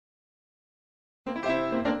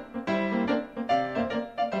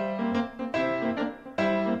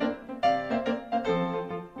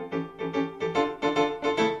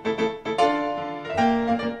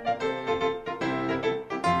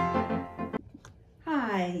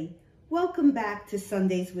Welcome back to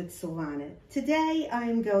Sundays with Silvana. Today I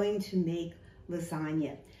am going to make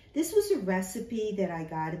lasagna. This was a recipe that I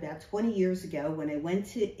got about 20 years ago when I went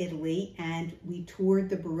to Italy and we toured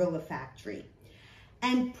the Barilla factory.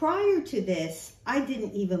 And prior to this, I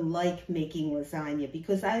didn't even like making lasagna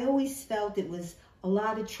because I always felt it was a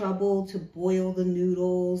lot of trouble to boil the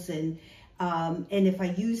noodles, and if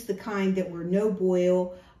I used the kind that were no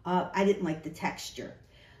boil, I didn't like the texture.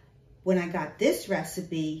 When I got this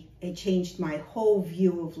recipe, it changed my whole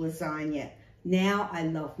view of lasagna. Now I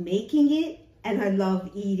love making it and I love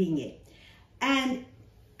eating it. And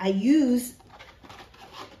I use,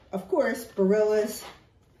 of course, Barilla's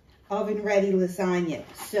oven-ready lasagna,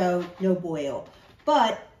 so no boil.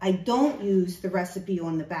 But I don't use the recipe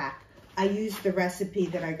on the back. I use the recipe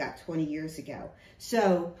that I got 20 years ago.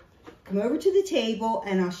 So come over to the table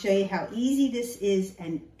and I'll show you how easy this is,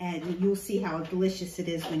 and you'll see how delicious it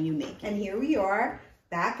is when you make it. And here we are,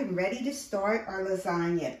 back and ready to start our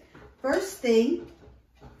lasagna. First thing,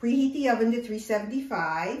 preheat the oven to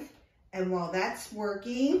 375, and while that's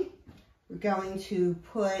working, we're going to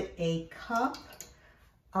put a cup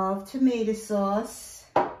of tomato sauce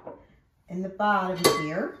in the bottom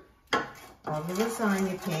here of the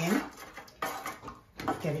lasagna pan.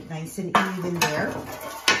 Get it nice and even there.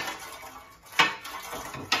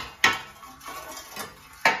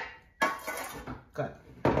 Good.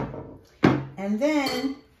 And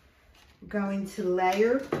then we're going to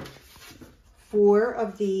layer 4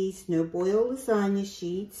 of these no boil lasagna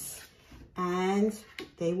sheets, and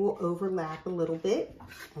they will overlap a little bit,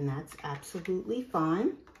 and that's absolutely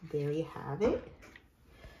fine. There you have it.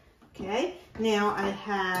 Okay, now I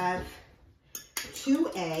have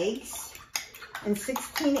 2 eggs and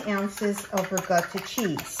 16 ounces of ricotta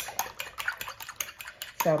cheese.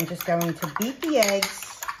 So I'm just going to beat the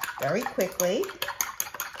eggs very quickly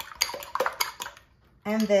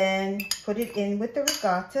and then put it in with the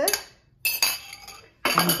ricotta.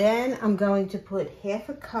 And then I'm going to put half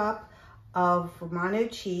a cup of Romano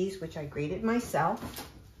cheese, which I grated myself.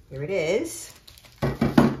 Here it is.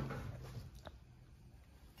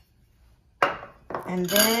 And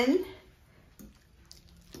then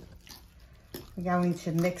we're going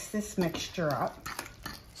to mix this mixture up.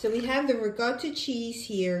 So we have the ricotta cheese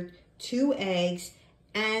here, 2 eggs,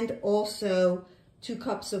 and also 2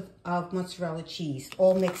 cups of mozzarella cheese,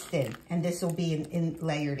 all mixed in. And this will be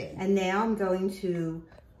layered in. And now I'm going to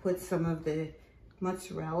put some of the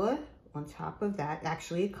mozzarella on top of that,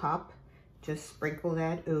 actually a cup. Just sprinkle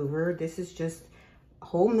that over. This is just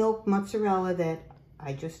whole milk mozzarella that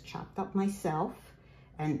I just chopped up myself.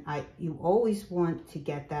 And you always want to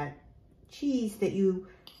get that cheese that you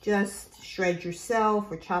just shred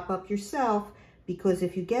yourself or chop up yourself, because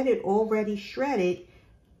if you get it already shredded,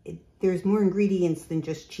 there's more ingredients than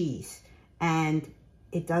just cheese, and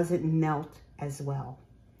it doesn't melt as well.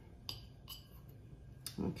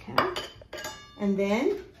 Okay, and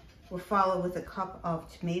then we'll follow with a cup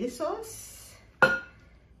of tomato sauce.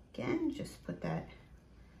 Again, just put that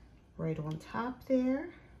right on top there.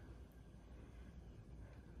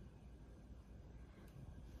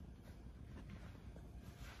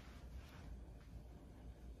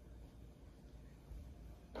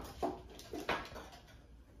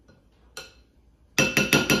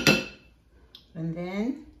 And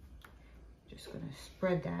then just going to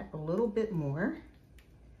spread that a little bit more,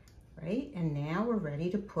 right? And now we're ready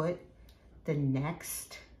to put the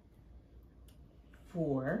next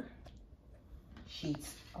 4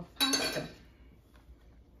 sheets of pasta.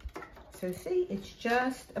 So see, it's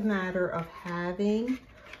just a matter of having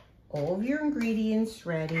all of your ingredients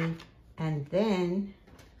ready and then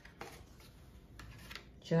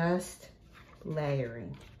just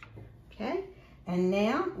layering, okay? And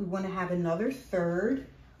now we want to have another 1/3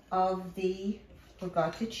 of the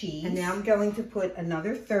ricotta cheese. And now I'm going to put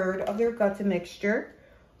another 1/3 of the ricotta mixture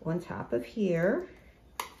on top of here.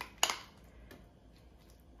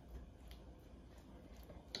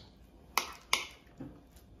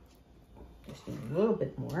 Just need a little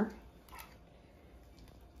bit more.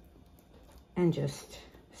 And just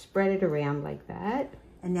spread it around like that.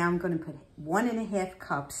 And now I'm going to put 1½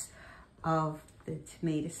 cups of the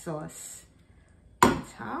tomato sauce on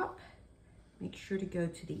top. Make sure to go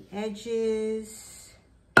to the edges.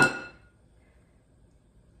 There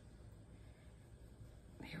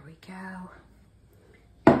we go.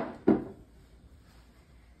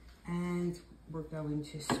 And we're going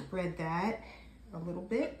to spread that a little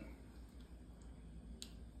bit.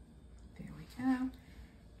 There we go.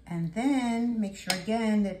 And then make sure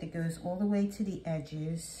again that it goes all the way to the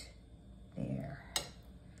edges. There.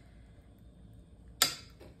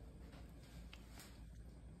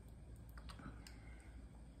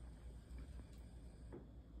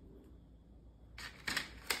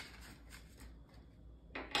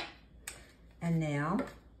 And now,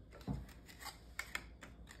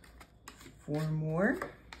 4 more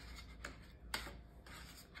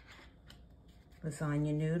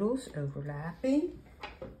lasagna noodles overlapping,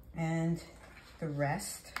 and the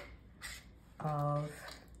rest of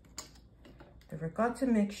the ricotta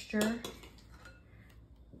mixture.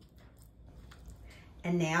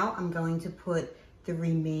 And now I'm going to put the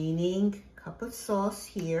remaining cup of sauce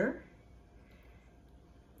here.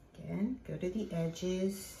 Again, go to the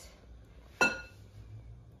edges,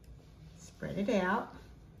 spread it out.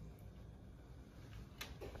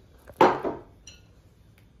 There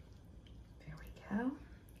we go.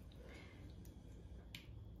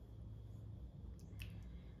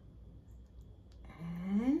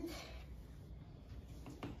 And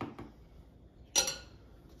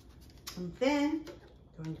then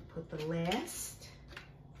I'm going to put the last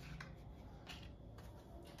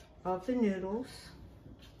of the noodles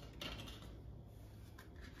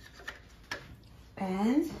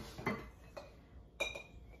and a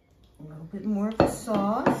little bit more of the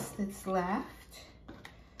sauce that's left.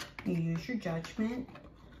 You use your judgment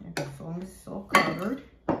as long as it's all covered.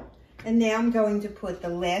 And now I'm going to put the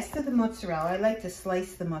last of the mozzarella. I like to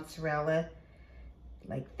slice the mozzarella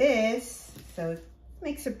like this, so it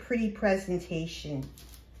makes a pretty presentation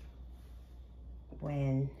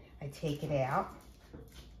when I take it out.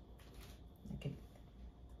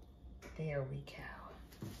 There we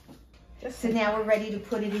go. So now we're ready to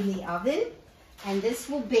put it in the oven, and this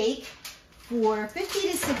will bake for 50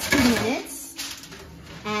 to 60 minutes.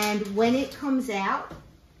 And when it comes out,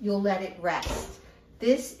 you'll let it rest.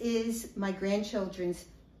 This is my grandchildren's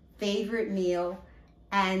favorite meal,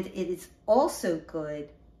 and it is also good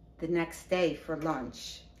the next day for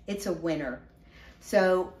lunch. It's a winner.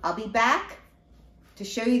 So I'll be back to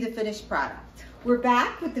show you the finished product. We're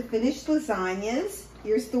back with the finished lasagnas.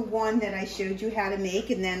 Here's the one that I showed you how to make,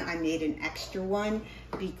 and then I made an extra one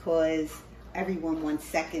because everyone wants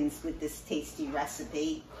seconds with this tasty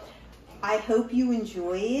recipe. I hope you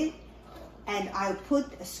enjoy it, and I'll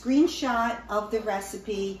put a screenshot of the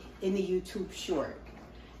recipe in the YouTube short.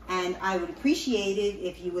 And I would appreciate it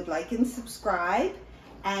if you would like and subscribe.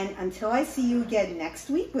 And until I see you again next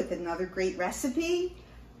week with another great recipe,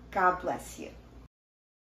 God bless you.